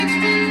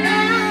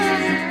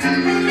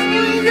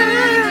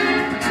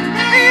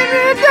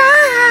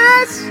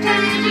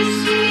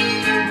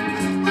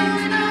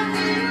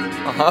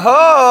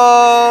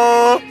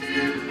Oh!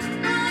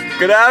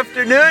 Good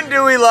afternoon,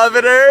 Dewey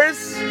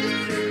Loveters.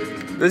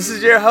 This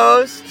is your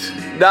host,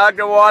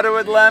 Dr. Water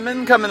with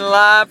Lemon, coming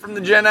live from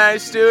the Gen A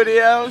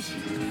Studios.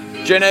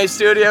 Gen A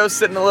Studios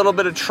sitting in a little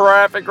bit of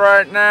traffic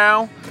right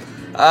now.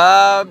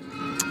 I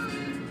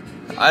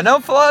know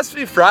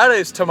Philosophy Friday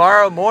is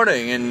tomorrow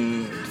morning,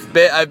 and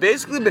I've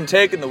basically been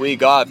taking the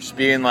week off, just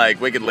being like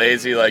wicked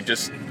lazy, like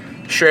just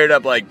straight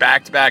up like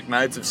back-to-back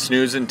nights of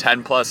snoozing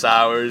 10 plus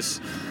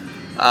hours.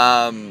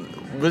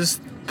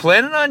 Was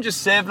planning on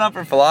just saving up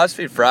for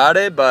Philosophy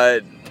Friday,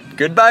 but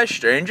Goodbye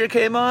Stranger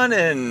came on,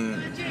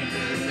 and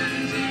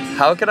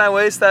how can I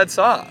waste that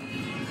song?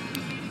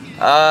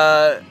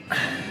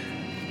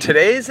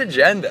 Today's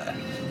agenda,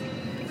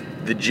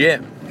 the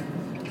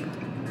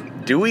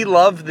gym. Do we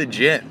love the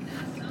gym?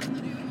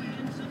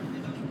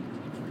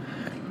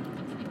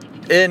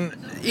 And,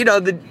 you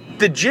know,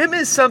 the gym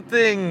is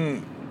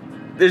something,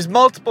 there's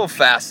multiple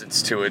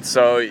facets to it.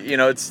 So, you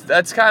know,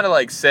 that's kind of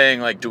like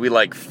saying, like, do we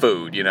like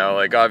food? You know,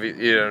 like,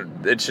 you know,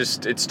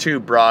 it's too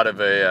broad of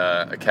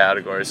a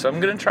category. So I'm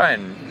going to try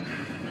and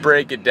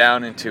break it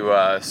down into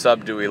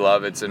sub do we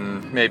love it's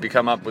and maybe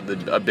come up with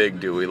a big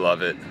do we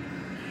love it.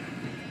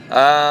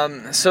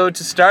 So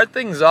to start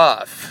things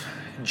off,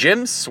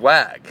 gym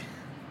swag.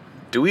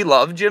 Do we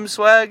love gym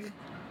swag?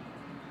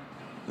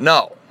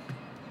 No.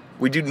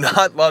 We do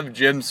not love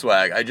gym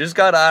swag. I just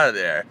got out of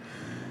there,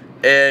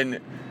 and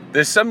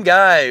there's some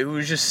guy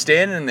who's just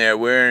standing there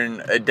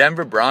wearing a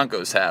Denver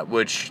Broncos hat,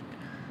 which,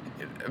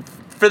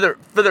 for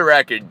the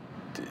record,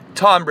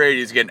 Tom Brady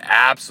is getting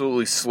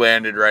absolutely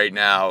slandered right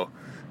now,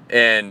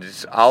 and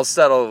I'll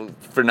settle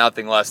for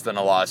nothing less than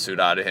a lawsuit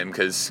out of him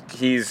because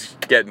he's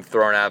getting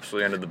thrown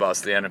absolutely under the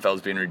bus. The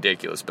NFL's being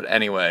ridiculous. But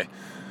anyway,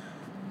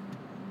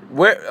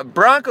 a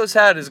Broncos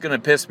hat is going to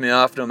piss me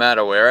off no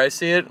matter where I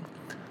see it.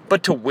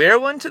 But to wear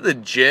one to the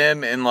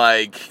gym and,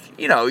 like,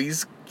 you know,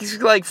 he's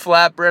like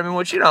flat brimming,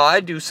 which, you know,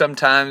 I do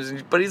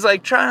sometimes, but he's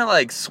like trying to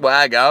like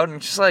swag out,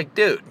 and just like,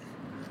 dude,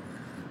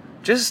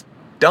 just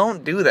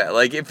don't do that.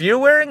 Like, if you're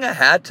wearing a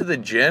hat to the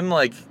gym,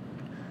 like,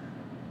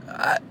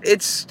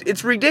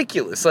 it's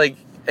ridiculous. Like,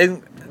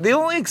 and the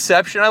only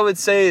exception I would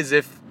say is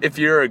if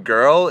you're a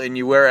girl and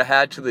you wear a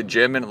hat to the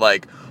gym and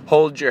like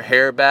hold your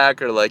hair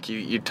back, or like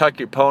you tuck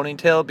your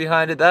ponytail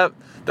behind it, that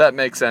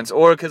makes sense.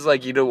 Or because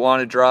like you don't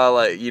want to draw,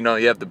 like, you know,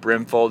 you have the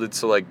brim folded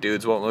so like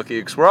dudes won't look at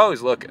you, because we're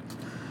always looking.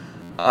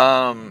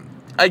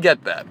 I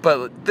get that,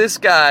 but this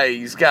guy,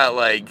 he's got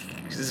like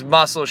his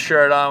muscle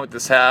shirt on with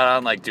this hat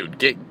on. Like, dude,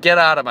 get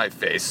out of my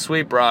face.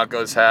 Sweet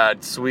Broncos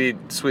hat, sweet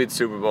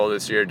Super Bowl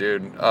this year,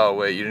 dude. Oh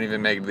wait, you didn't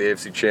even make the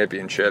AFC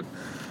Championship.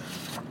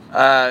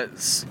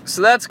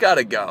 So that's got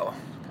to go.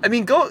 I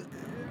mean,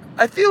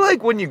 I feel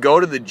like when you go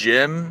to the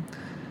gym,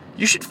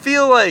 you should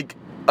feel like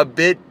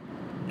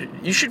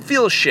you should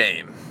feel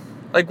shame.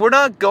 Like, we're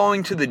not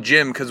going to the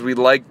gym because we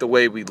like the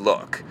way we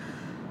look.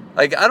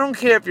 Like, I don't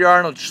care if you're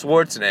Arnold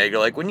Schwarzenegger.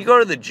 Like, when you go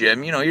to the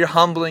gym, you know, you're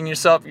humbling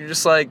yourself. You're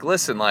just like,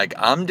 listen, like,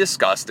 I'm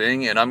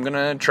disgusting, and I'm going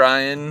to try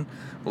and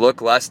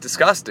look less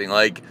disgusting.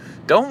 Like,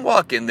 don't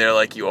walk in there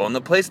like you own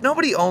the place.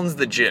 Nobody owns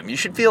the gym. You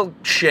should feel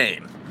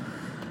shame.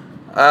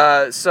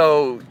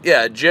 So,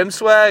 yeah, gym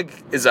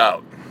swag is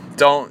out.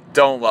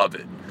 Don't love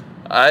it.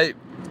 I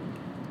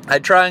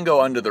try and go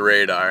under the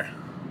radar.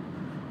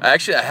 I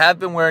have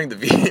been wearing the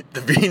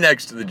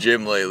V-necks to the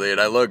gym lately,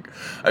 and I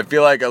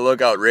feel like I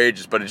look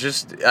outrageous, but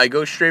I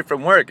go straight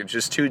from work. It's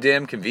just too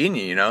damn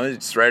convenient, you know?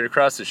 It's right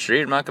across the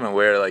street. I'm not going to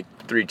wear like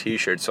 3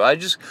 t-shirts. So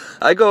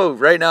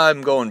right now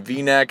I'm going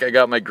V-neck. I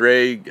got my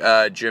gray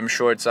gym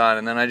shorts on,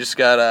 and then I just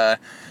got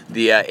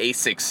the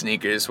Asics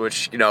sneakers,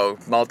 which, you know,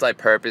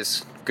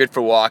 multi-purpose, good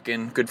for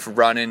walking, good for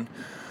running,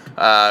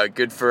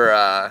 good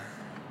for,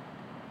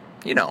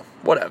 you know,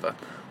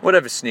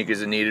 whatever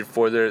sneakers are needed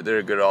for,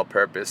 they're good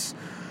all-purpose.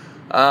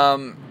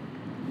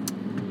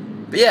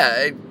 But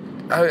yeah,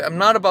 I'm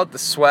not about the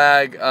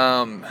swag.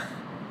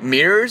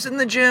 Mirrors in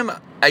the gym,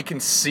 I can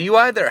see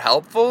why they're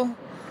helpful.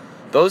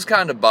 Those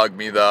kind of bug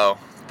me though.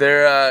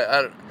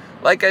 They're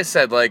like I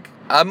said, like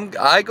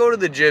I go to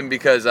the gym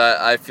because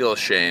I feel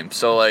shame.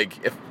 So like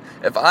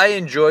if I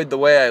enjoyed the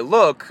way I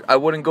look, I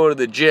wouldn't go to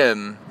the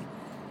gym.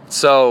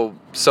 So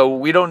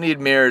we don't need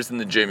mirrors in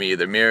the gym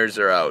either. Mirrors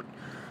are out.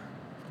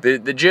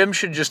 The gym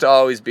should just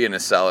always be in a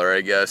cellar,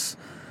 I guess.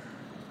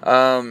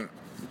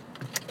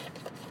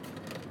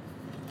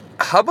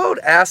 How about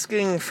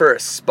asking for a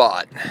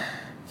spot?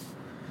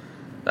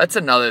 That's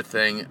another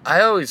thing.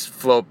 I always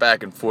float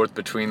back and forth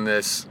between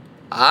this.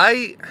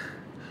 I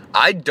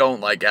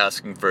don't like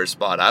asking for a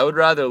spot. I would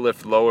rather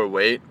lift lower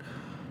weight.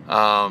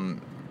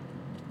 It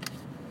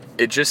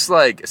just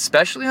like,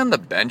 especially on the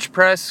bench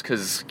press,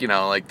 because, you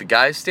know, like the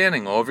guy's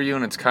standing over you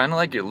and it's kind of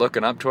like you're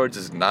looking up towards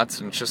his nuts,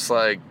 and it's just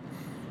like,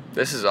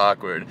 this is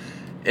awkward.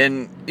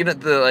 And, you know,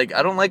 I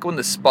don't like when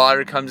the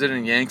spotter comes in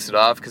and yanks it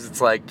off, because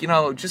it's like, you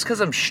know, just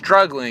because I'm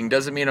struggling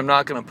doesn't mean I'm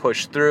not going to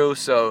push through.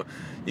 So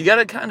you got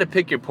to kind of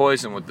pick your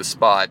poison with the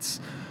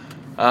spots.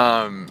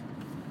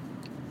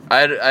 I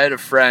had a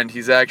friend.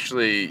 He's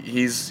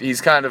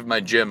kind of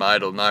my gym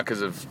idol, not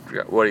because of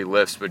what he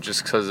lifts, but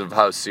just because of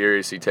how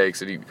serious he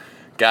takes it.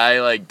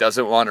 Guy like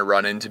doesn't want to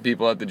run into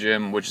people at the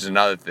gym, which is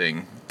another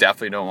thing.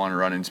 Definitely don't want to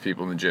run into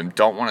people in the gym.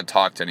 Don't want to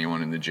talk to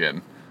anyone in the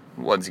gym.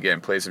 Once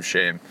again, place of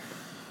shame.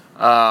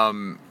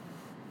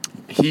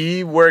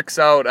 He works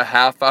out a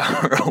half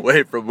hour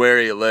away from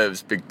where he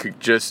lives,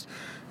 just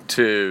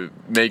to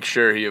make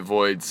sure he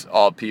avoids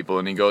all people,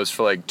 and he goes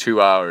for like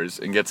 2 hours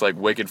and gets like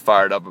wicked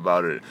fired up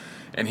about it.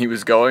 And he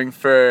was going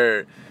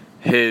for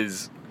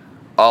his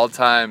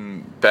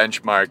all-time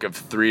benchmark of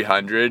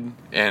 300,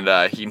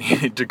 and he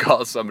needed to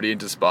call somebody in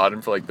to spot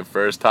him for like the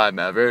first time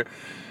ever.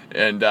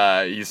 And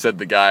he said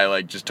the guy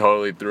like just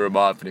totally threw him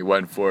off, and he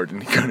went for it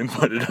and he couldn't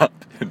put it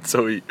up, and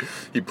so he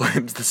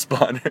blames the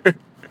spotter.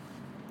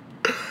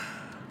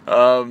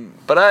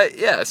 But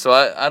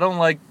I don't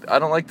like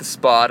the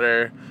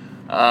spotter.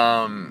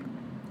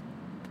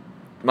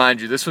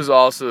 Mind you, this was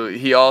also,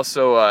 he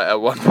also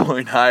at one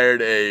point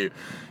hired a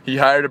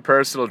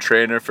personal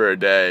trainer for a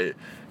day,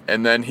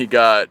 and then he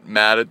got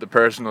mad at the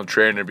personal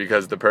trainer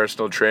because the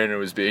personal trainer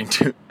was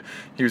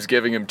he was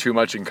giving him too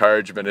much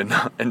encouragement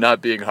and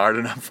not being hard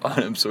enough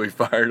on him, so he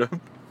fired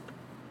him.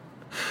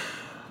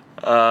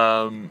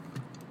 But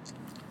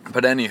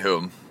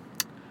anywho,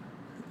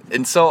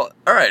 and so,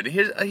 all right,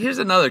 here's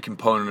another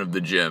component of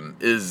the gym,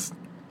 is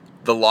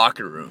the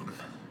locker room.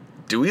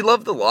 Do we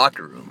love the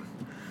locker room?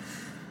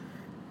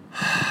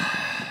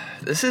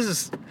 This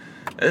is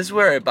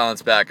where I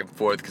bounce back and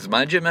forth, because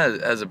my gym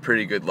has a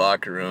pretty good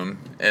locker room,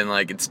 and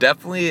like it's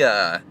definitely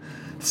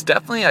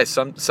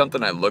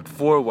something I look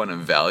for when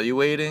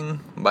evaluating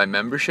my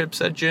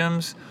memberships at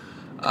gyms.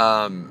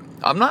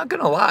 I'm not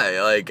gonna lie,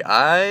 like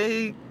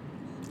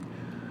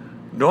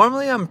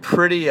normally I'm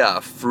pretty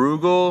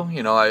frugal.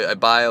 You know, I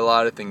buy a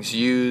lot of things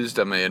used.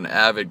 I'm an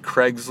avid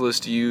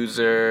Craigslist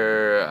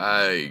user.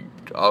 I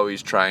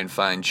always try and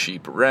find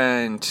cheap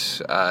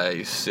rent.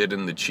 I sit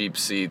in the cheap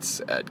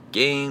seats at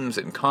games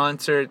and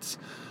concerts.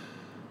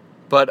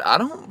 But I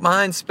don't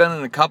mind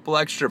spending a couple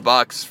extra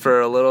bucks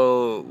for a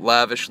little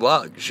lavish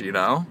luxe, you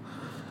know?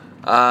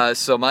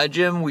 So my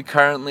gym, we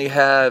currently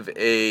have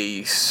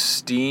a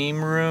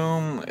steam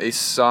room, a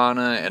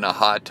sauna, and a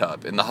hot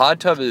tub. And the hot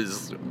tub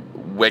is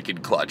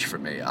wicked clutch for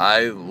me.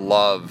 I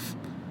love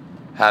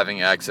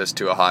having access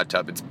to a hot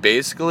tub. It's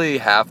basically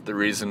half the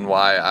reason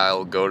why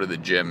I'll go to the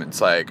gym.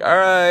 It's like, all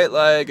right,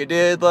 like I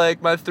did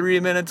like my 3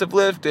 minutes of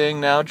lifting.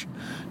 Now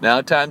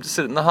time to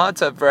sit in the hot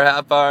tub for a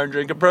half hour and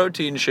drink a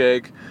protein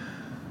shake.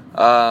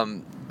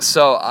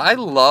 So I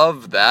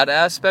love that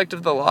aspect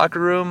of the locker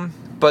room,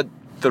 but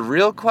the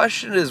real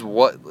question is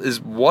what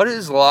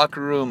is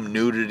locker room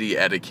nudity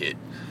etiquette?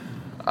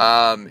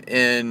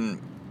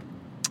 And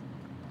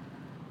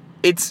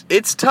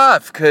it's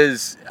tough,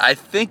 because I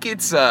think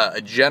it's a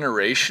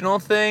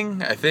generational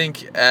thing. I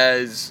think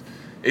it's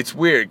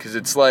weird, because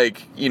it's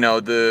like, you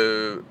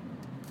know,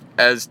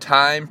 as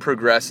time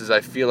progresses,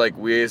 I feel like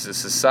we as a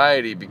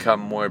society become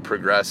more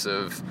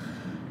progressive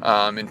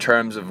in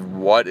terms of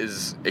what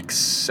is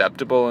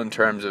acceptable, in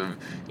terms of,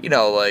 you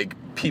know, like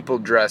people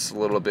dress a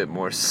little bit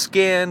more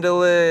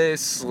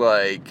scandalous,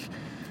 like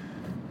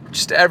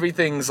just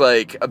everything's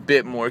like a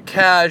bit more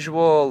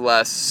casual,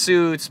 less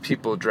suits,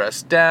 people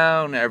dress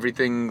down,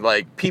 everything,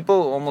 like people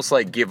almost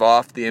like give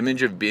off the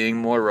image of being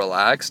more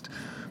relaxed,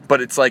 but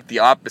it's like the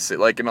opposite.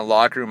 Like in a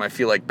locker room, I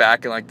feel like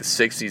back in like the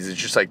 60s,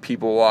 it's just like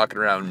people walking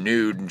around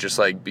nude and just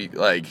like be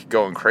like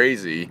going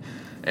crazy.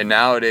 And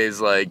nowadays,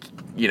 like,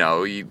 you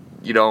know, you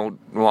don't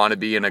want to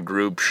be in a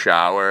group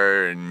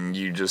shower, and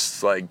you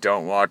just like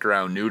don't walk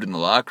around nude in the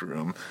locker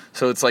room.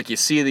 So it's like you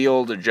see the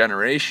older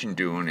generation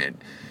doing it.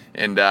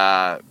 And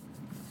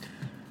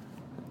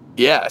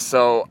yeah,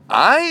 so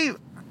I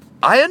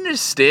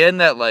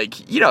understand that,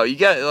 like, you know, you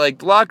got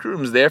like locker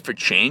rooms there for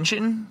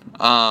changing.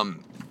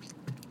 I'm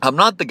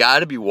not the guy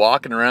to be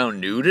walking around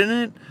nude in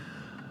it.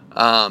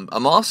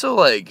 I'm also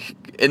like,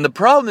 and the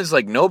problem is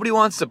like nobody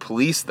wants to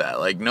police that.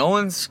 Like no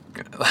one's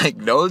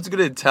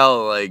gonna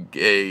tell like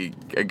a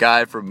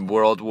guy from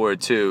World War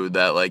II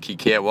that like he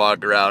can't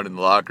walk around in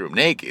the locker room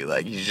naked.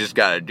 Like he's just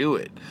got to do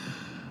it.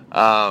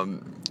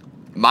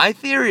 My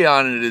theory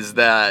on it is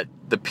that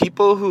the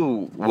people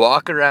who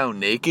walk around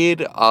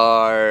naked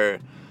are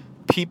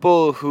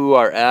people who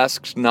are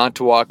asked not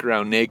to walk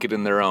around naked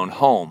in their own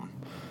home.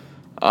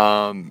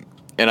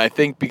 And I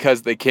think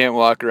because they can't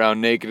walk around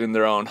naked in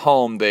their own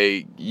home,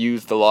 they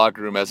use the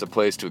locker room as a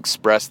place to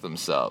express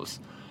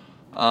themselves.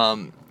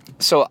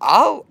 So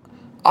I'll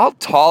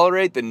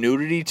tolerate the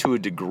nudity to a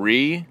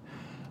degree.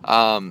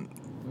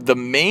 The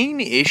main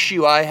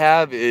issue I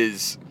have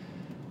is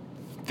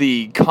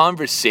the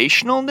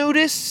conversational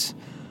nudists.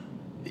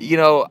 You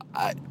know,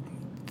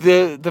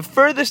 the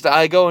furthest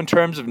I go in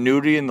terms of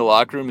nudity in the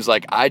locker room is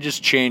like I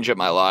just change at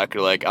my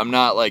locker. Like I'm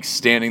not like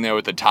standing there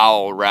with a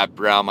towel wrapped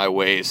around my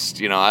waist.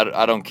 You know,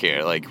 I don't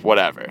care. Like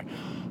whatever.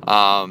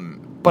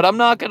 But I'm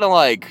not gonna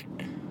like,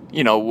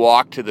 you know,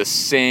 walk to the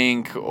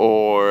sink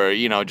or,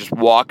 you know, just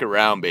walk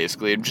around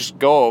basically and just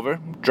go over,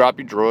 drop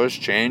your drawers,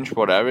 change,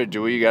 whatever,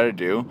 do what you gotta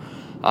do.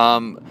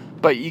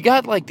 But you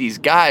got like these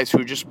guys who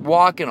are just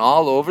walking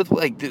all over.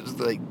 There's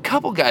like a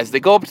couple guys. They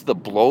go up to the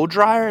blow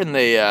dryer and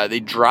they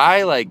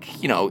dry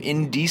like,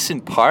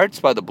 indecent parts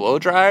by the blow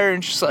dryer, and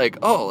it's just like,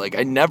 oh, like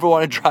I never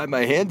want to dry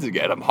my hands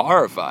again. I'm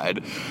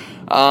horrified.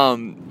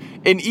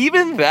 And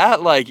even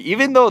that, like,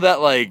 even though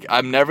that, like,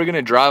 I'm never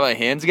gonna dry my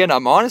hands again,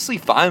 I'm honestly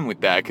fine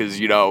with that, because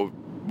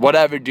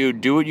whatever,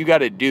 dude, do what you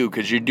gotta do,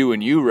 because you're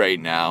doing you right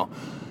now.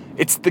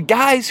 It's the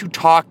guys who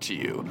talk to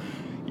you.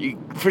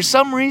 For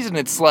some reason,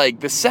 it's like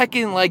the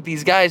second like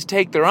these guys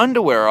take their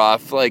underwear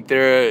off, like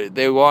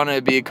they want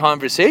to be a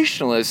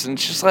conversationalist, and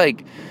it's just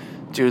like,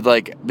 dude,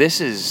 like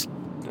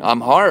I'm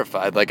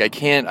horrified. Like I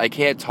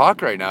can't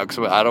talk right now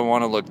because I don't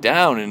want to look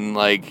down, and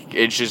like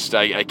it's just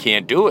I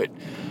can't do it.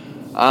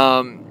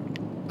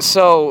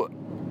 So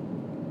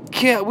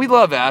yeah, we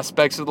love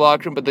aspects of the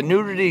locker room, but the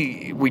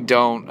nudity we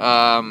don't.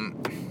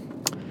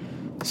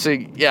 So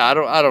yeah,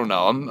 I don't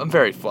know. I'm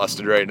very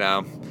flustered right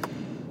now.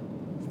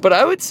 But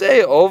I would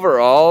say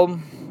overall,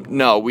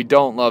 no, we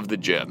don't love the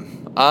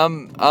gym.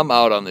 I'm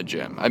out on the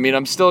gym. I mean,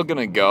 I'm still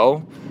gonna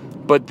go,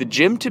 but the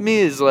gym to me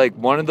is like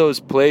one of those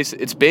places.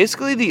 It's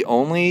basically the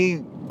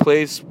only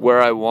place where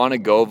I want to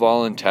go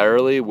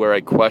voluntarily, where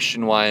I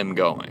question why I'm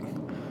going.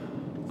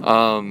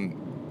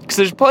 Because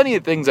there's plenty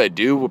of things I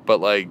do,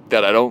 but like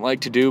that I don't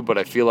like to do, but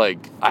I feel like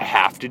I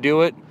have to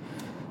do it,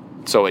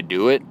 so I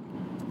do it.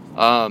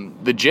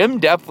 The gym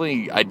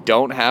definitely I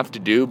don't have to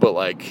do, but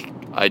like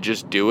I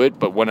just do it.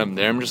 But when I'm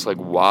there, I'm just like,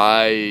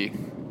 why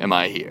am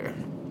I here?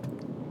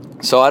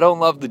 So I don't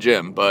love the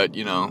gym, but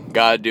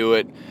gotta do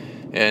it.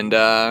 And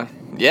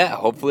yeah,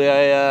 hopefully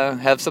I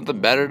have something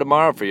better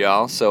tomorrow for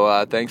y'all.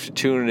 So thanks for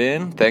tuning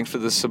in. Thanks for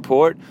the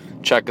support.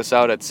 Check us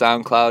out at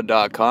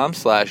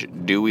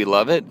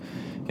soundcloud.com/doweloveit.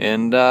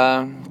 And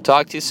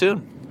talk to you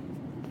soon.